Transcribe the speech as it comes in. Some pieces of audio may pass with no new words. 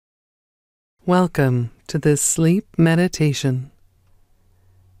Welcome to this sleep meditation.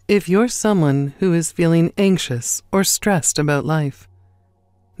 If you're someone who is feeling anxious or stressed about life,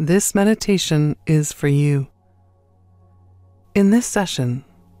 this meditation is for you. In this session,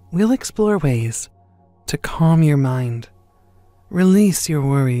 we'll explore ways to calm your mind, release your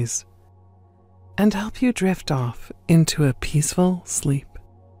worries, and help you drift off into a peaceful sleep.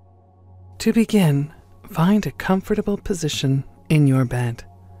 To begin, find a comfortable position in your bed.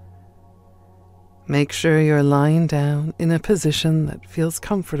 Make sure you're lying down in a position that feels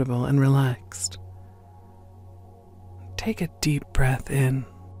comfortable and relaxed. Take a deep breath in.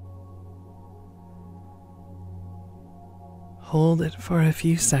 Hold it for a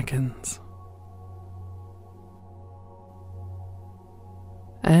few seconds.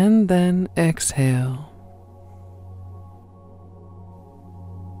 And then exhale.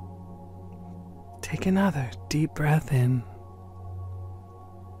 Take another deep breath in.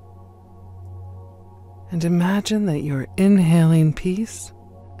 And imagine that you're inhaling peace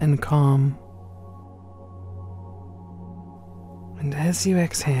and calm. And as you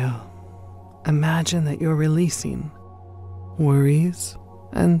exhale, imagine that you're releasing worries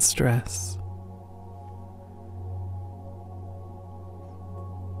and stress.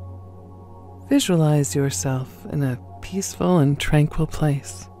 Visualize yourself in a peaceful and tranquil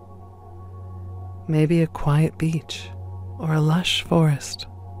place. Maybe a quiet beach or a lush forest.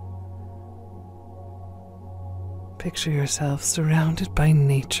 Picture yourself surrounded by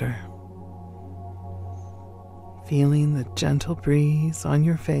nature, feeling the gentle breeze on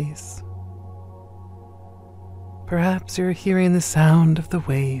your face. Perhaps you're hearing the sound of the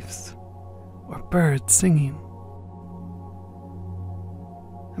waves or birds singing.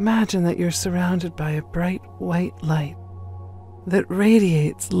 Imagine that you're surrounded by a bright white light that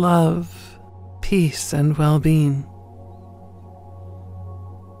radiates love, peace, and well-being.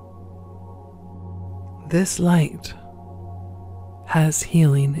 This light has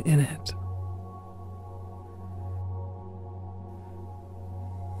healing in it.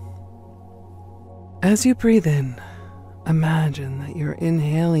 As you breathe in, imagine that you're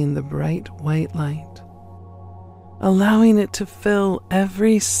inhaling the bright white light, allowing it to fill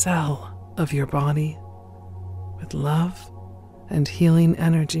every cell of your body with love and healing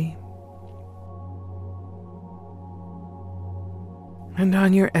energy. And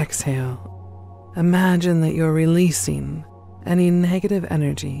on your exhale, imagine that you're releasing any negative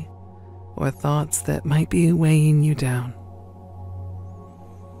energy or thoughts that might be weighing you down.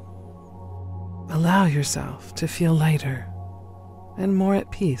 Allow yourself to feel lighter and more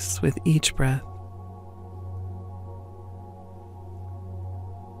at peace with each breath.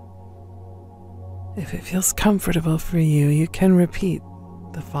 If it feels comfortable for you, you can repeat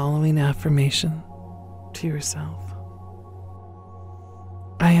the following affirmation to yourself.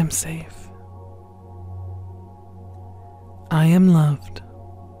 I am safe. I am loved,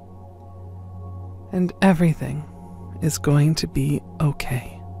 and everything is going to be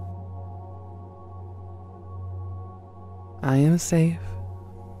okay. I am safe,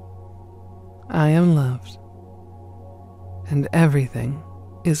 I am loved, and everything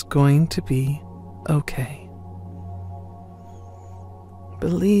is going to be okay.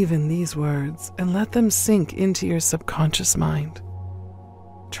 Believe in these words and let them sink into your subconscious mind.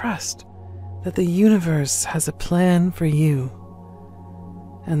 Trust that the universe has a plan for you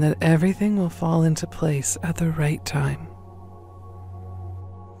and that everything will fall into place at the right time.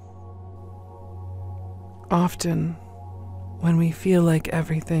 Often, when we feel like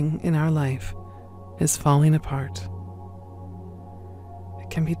everything in our life is falling apart,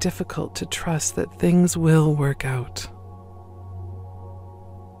 it can be difficult to trust that things will work out.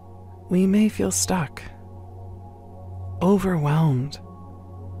 We may feel stuck, overwhelmed,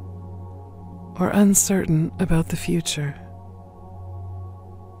 or uncertain about the future.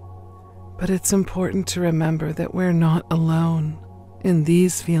 But it's important to remember that we're not alone in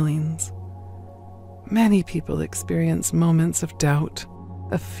these feelings. Many people experience moments of doubt,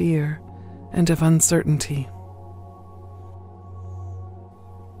 of fear, and of uncertainty.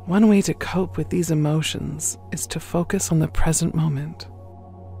 One way to cope with these emotions is to focus on the present moment.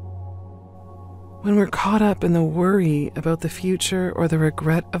 When we're caught up in the worry about the future or the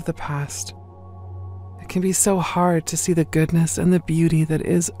regret of the past, it can be so hard to see the goodness and the beauty that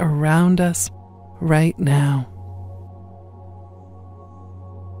is around us right now.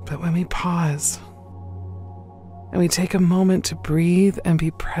 But when we pause and we take a moment to breathe and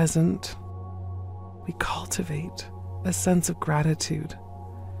be present, we cultivate a sense of gratitude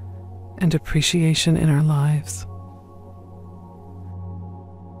and appreciation in our lives.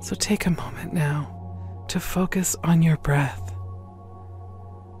 So take a moment now to focus on your breath.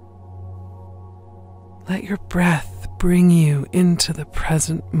 Let your breath bring you into the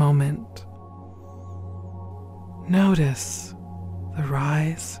present moment. Notice the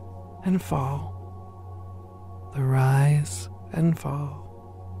rise and fall, the rise and fall.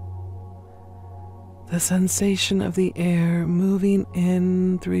 The sensation of the air moving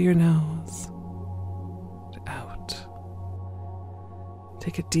in through your nose and out.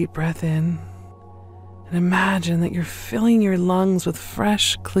 Take a deep breath in and imagine that you're filling your lungs with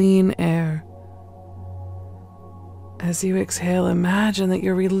fresh, clean air. As you exhale, imagine that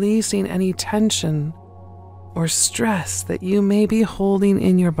you're releasing any tension or stress that you may be holding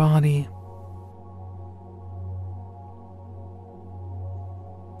in your body.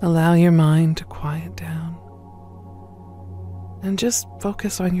 Allow your mind to quiet down and just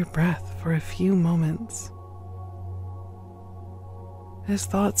focus on your breath for a few moments. As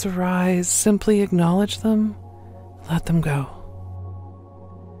thoughts arise, simply acknowledge them, let them go.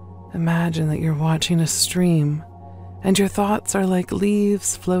 Imagine that you're watching a stream and your thoughts are like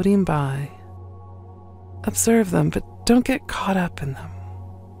leaves floating by. Observe them, but don't get caught up in them.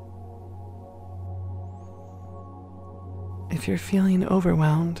 If you're feeling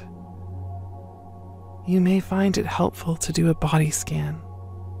overwhelmed, you may find it helpful to do a body scan.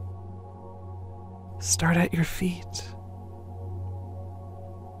 Start at your feet.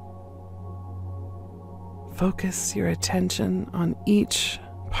 Focus your attention on each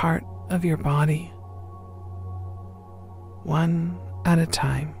part of your body, one at a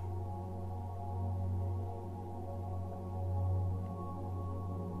time.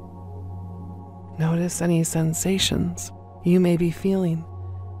 Notice any sensations you may be feeling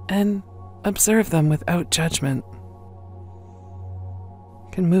and observe them without judgment. You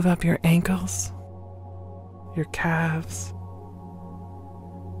can move up your ankles, your calves.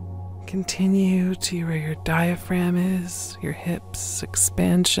 Continue to where your diaphragm is, your hips,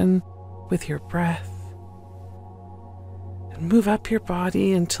 expansion with your breath. And move up your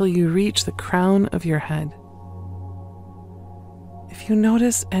body until you reach the crown of your head. If you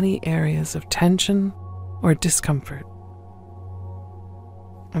notice any areas of tension or discomfort,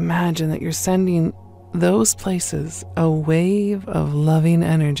 imagine that you're sending those places a wave of loving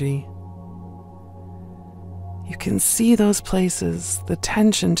energy. You can see those places, the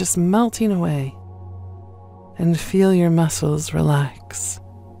tension just melting away, and feel your muscles relax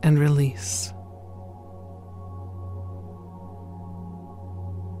and release.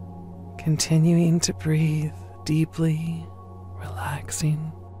 Continuing to breathe deeply,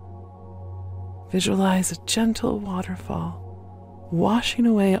 relaxing. Visualize a gentle waterfall, washing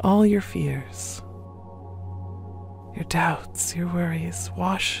away all your fears, your doubts, your worries,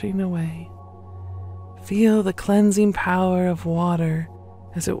 washing away. Feel the cleansing power of water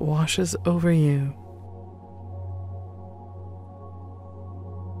as it washes over you,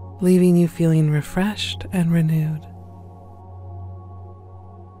 leaving you feeling refreshed and renewed.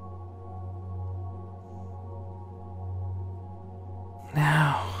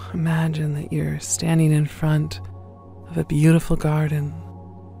 Now, imagine that you're standing in front of a beautiful garden.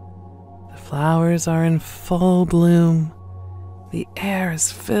 The flowers are in full bloom. The air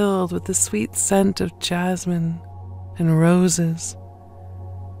is filled with the sweet scent of jasmine and roses.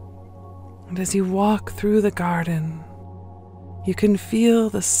 And as you walk through the garden, you can feel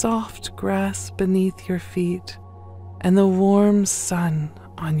the soft grass beneath your feet and the warm sun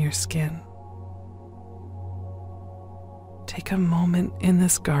on your skin. Take a moment in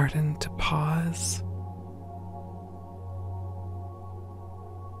this garden to pause.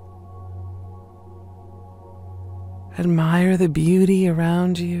 Admire the beauty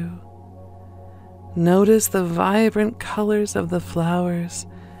around you. Notice the vibrant colors of the flowers,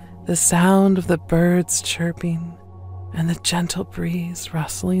 the sound of the birds chirping, and the gentle breeze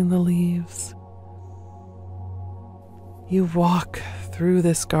rustling the leaves. You walk through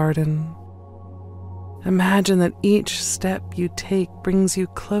this garden. Imagine that each step you take brings you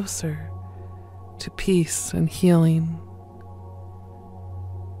closer to peace and healing.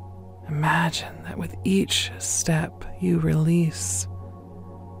 Imagine that with each step you release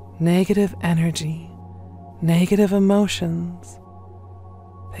negative energy, negative emotions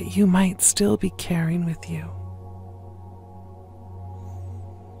that you might still be carrying with you.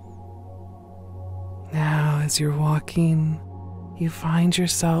 Now, as you're walking, you find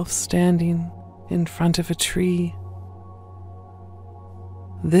yourself standing in front of a tree.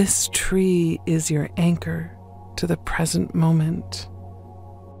 This tree is your anchor to the present moment.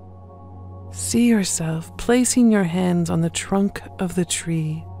 See yourself placing your hands on the trunk of the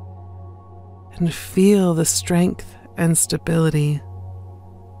tree and feel the strength and stability.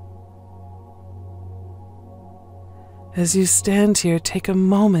 As you stand here, take a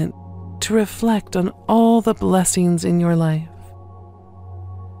moment to reflect on all the blessings in your life.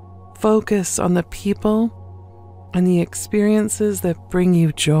 Focus on the people and the experiences that bring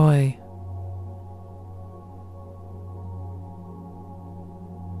you joy.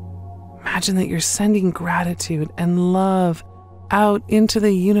 Imagine that you're sending gratitude and love out into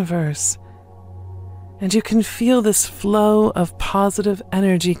the universe, and you can feel this flow of positive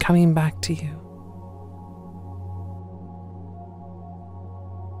energy coming back to you.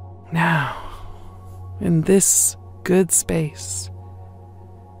 Now, in this good space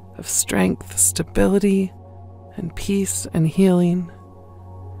of strength, stability, and peace and healing,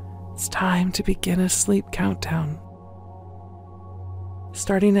 it's time to begin a sleep countdown.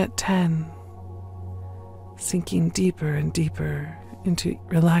 Starting at 10, sinking deeper and deeper into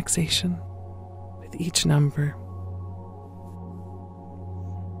relaxation with each number.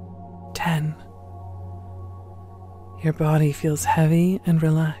 10. Your body feels heavy and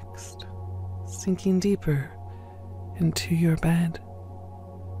relaxed, sinking deeper into your bed.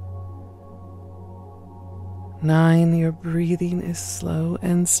 9. Your breathing is slow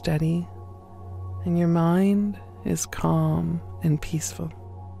and steady, and your mind is calm and peaceful.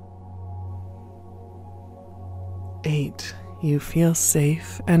 8. You feel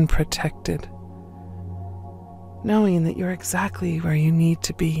safe and protected, knowing that you're exactly where you need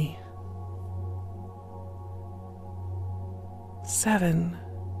to be. 7.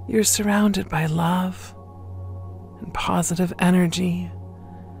 You're surrounded by love and positive energy,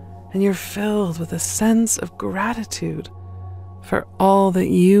 and you're filled with a sense of gratitude for all that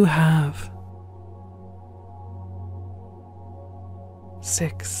you have.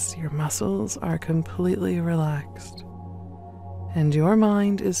 6. Your muscles are completely relaxed, and your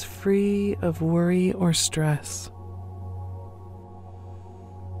mind is free of worry or stress.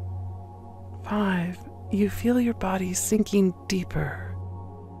 5. You feel your body sinking deeper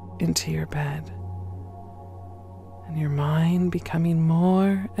into your bed, and your mind becoming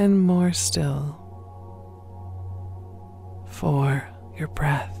more and more still. 4. Your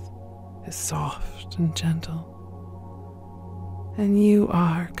breath is soft and gentle, and you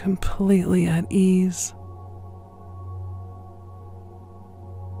are completely at ease.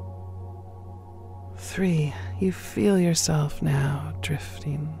 3. You feel yourself now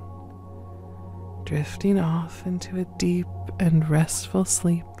drifting off into a deep and restful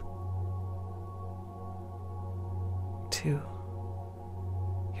sleep. 2.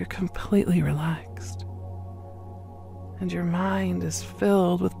 You're completely relaxed, and your mind is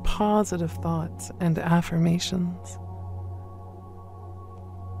filled with positive thoughts and affirmations.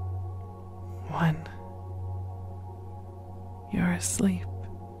 1. You're asleep,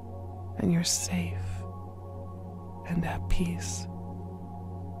 and you're safe and at peace.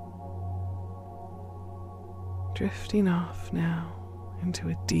 Drifting off now into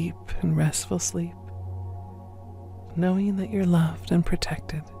a deep and restful sleep, knowing that you're loved and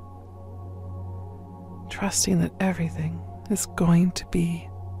protected, trusting that everything is going to be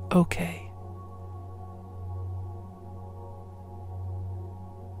okay.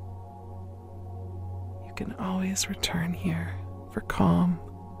 You can always return here for calm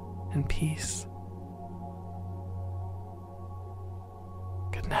and peace.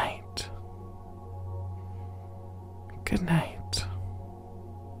 Good night. Good night.